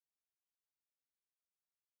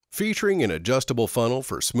Featuring an adjustable funnel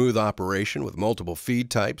for smooth operation with multiple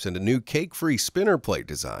feed types and a new cake-free spinner plate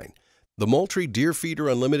design, the Moultrie Deer Feeder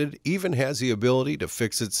Unlimited even has the ability to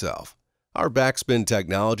fix itself. Our BackSpin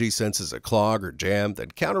technology senses a clog or jam,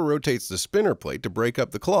 then counter-rotates the spinner plate to break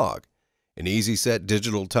up the clog. An easy-set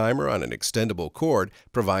digital timer on an extendable cord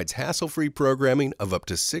provides hassle-free programming of up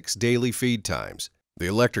to 6 daily feed times. The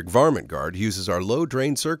electric varmint guard uses our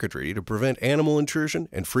low-drain circuitry to prevent animal intrusion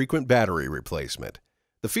and frequent battery replacement.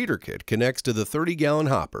 The feeder kit connects to the 30-gallon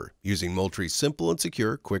hopper using Moultrie's simple and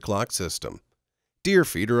secure quick lock system. Deer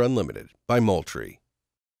Feeder Unlimited by Moultrie.